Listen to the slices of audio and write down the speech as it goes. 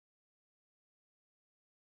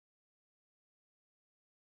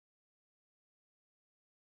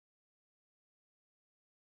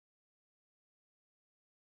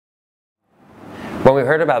When we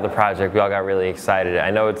heard about the project, we all got really excited.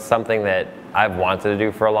 I know it's something that I've wanted to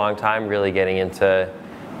do for a long time, really getting into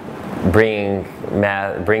bringing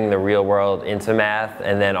the real world into math,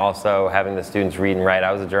 and then also having the students read and write.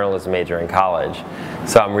 I was a journalism major in college,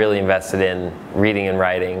 so I'm really invested in reading and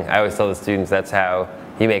writing. I always tell the students that's how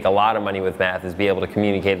you make a lot of money with math, is be able to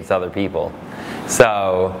communicate with other people.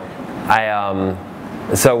 So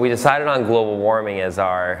so we decided on global warming as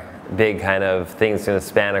our big kind of thing that's going to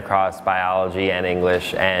span across biology and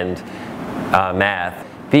English and math.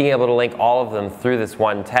 Being able to link all of them through this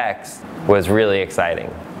one text was really exciting.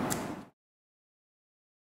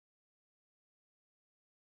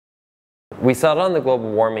 We settled on the global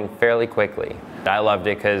warming fairly quickly. I loved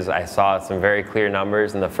it because I saw some very clear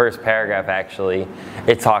numbers. In the first paragraph, actually,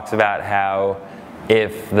 it talks about how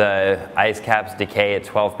if the ice caps decay at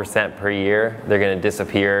 12% per year, they're going to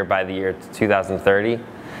disappear by the year 2030.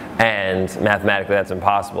 And mathematically that's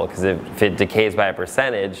impossible, because if it decays by a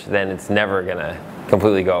percentage, then it's never going to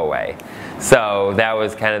completely go away. So that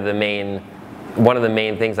was kind of one of the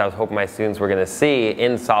main things I was hoping my students were going to see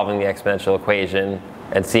in solving the exponential equation,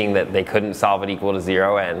 and seeing that they couldn't solve it equal to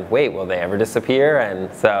 0, and wait, will they ever disappear?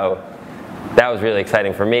 And so that was really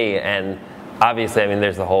exciting for me. And obviously, I mean,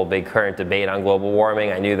 there's the whole big current debate on global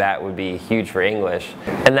warming. I knew that would be huge for English.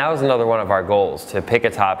 And that was another one of our goals, to pick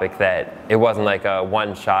a topic that it wasn't like a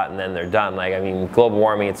one shot and then they're done. Like, I mean, global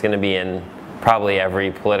warming, it's going to be in probably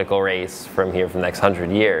every political race from here for the next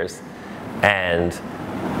 100 years. And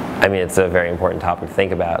I mean, it's a very important topic to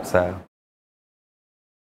think about. So.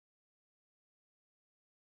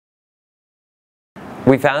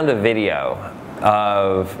 We found a video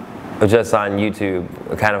of just on YouTube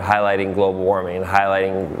kind of highlighting global warming and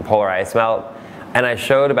highlighting polar ice melt, and I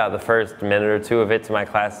showed about the first minute or two of it to my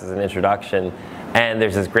class as an introduction, and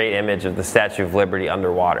there's this great image of the Statue of Liberty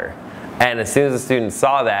underwater. And as soon as the students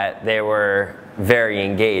saw that, they were very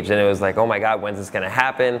engaged, and it was like, oh my god, when's this going to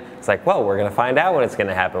happen? It's like, well, we're going to find out when it's going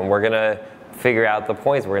to happen. We're going to figure out the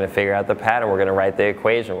points, we're going to figure out the pattern, we're going to write the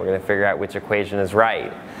equation, we're going to figure out which equation is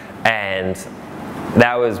right. And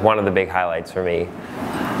that was one of the big highlights for me.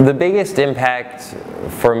 The biggest impact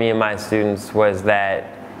for me and my students was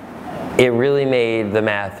that it really made the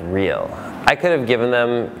math real. I could have given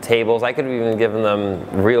them tables, I could have even given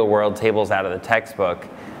them real world tables out of the textbook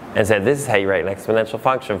and said, this is how you write an exponential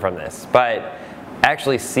function from this. But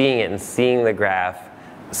actually seeing it and seeing the graph,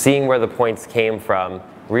 seeing where the points came from,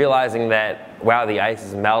 realizing that, wow, the ice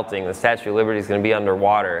is melting, the Statue of Liberty is going to be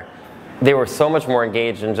underwater, they were so much more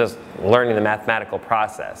engaged in just learning the mathematical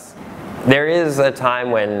process. There is a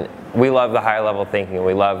time when we love the higher level thinking and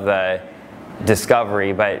we love the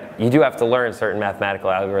discovery, but you do have to learn certain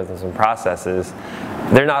mathematical algorithms and processes.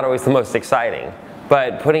 They're not always the most exciting,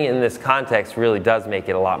 but putting it in this context really does make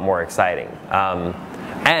it a lot more exciting.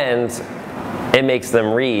 And it makes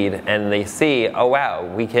them read and they see, oh wow,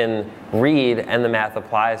 we can read and the math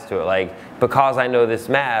applies to it. Like, because I know this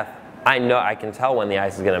math, I know I can tell when the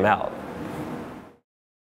ice is going to melt.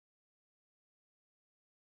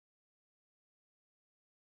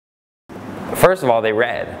 First of all, they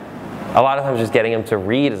read. A lot of times just getting them to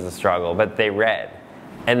read is a struggle, but they read.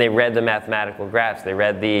 And they read the mathematical graphs, they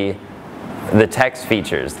read the text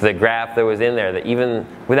features, the graph that was in there, that even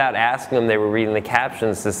without asking them, they were reading the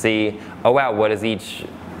captions to see, oh wow, what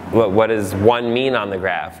does one mean on the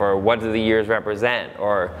graph? Or what do the years represent?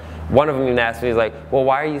 Or one of them even asked me, he's like, well,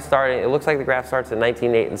 why are you starting, it looks like the graph starts at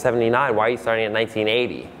 1979, why are you starting at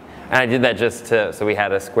 1980? And I did that just so we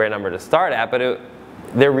had a square number to start at, but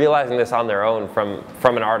they're realizing this on their own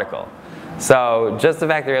from an article. So just the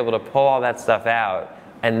fact they're able to pull all that stuff out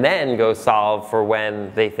and then go solve for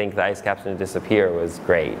when they think the ice cap's going to disappear was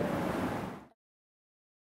great.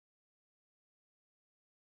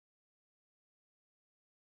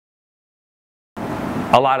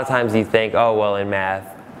 A lot of times you think, oh, well, in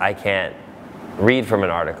math, I can't read from an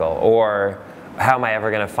article, or how am I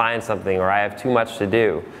ever going to find something, or I have too much to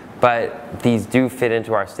do. But these do fit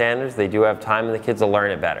into our standards, they do have time, and the kids will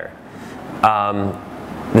learn it better.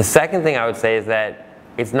 The second thing I would say is that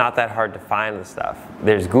it's not that hard to find the stuff.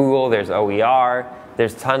 There's Google, there's OER,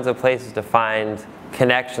 there's tons of places to find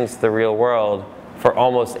connections to the real world for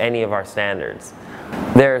almost any of our standards.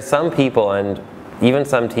 There are some people, and even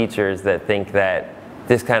some teachers, that think that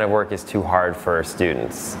this kind of work is too hard for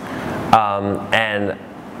students. And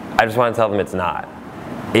I just want to tell them it's not.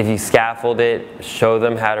 If you scaffold it, show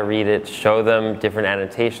them how to read it, show them different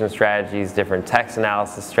annotation strategies, different text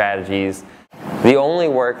analysis strategies. The only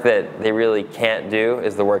work that they really can't do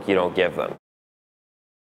is the work you don't give them.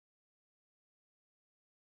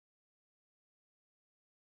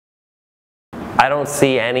 I don't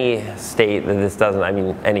see any state that this doesn't, I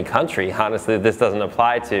mean any country, honestly, that this doesn't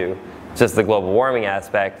apply to, just the global warming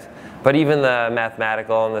aspect. But even the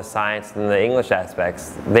mathematical and the science and the English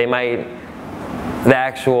aspects, the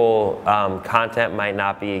actual content might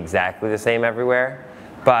not be exactly the same everywhere,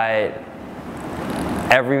 but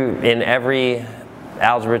in every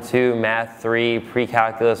Algebra 2, Math 3,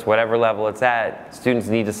 pre-calculus, whatever level it's at, students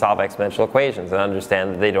need to solve exponential equations and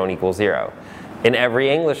understand that they don't equal 0. In every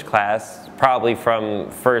English class, probably from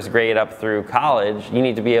first grade up through college, you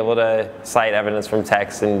need to be able to cite evidence from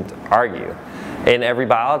text and argue. In every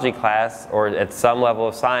biology class, or at some level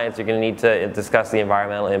of science, you're going to need to discuss the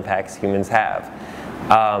environmental impacts humans have.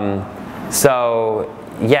 So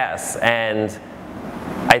yes, and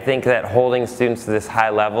I think that holding students to this high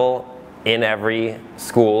level in every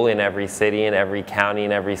school, in every city, in every county,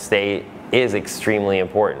 in every state is extremely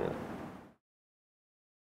important.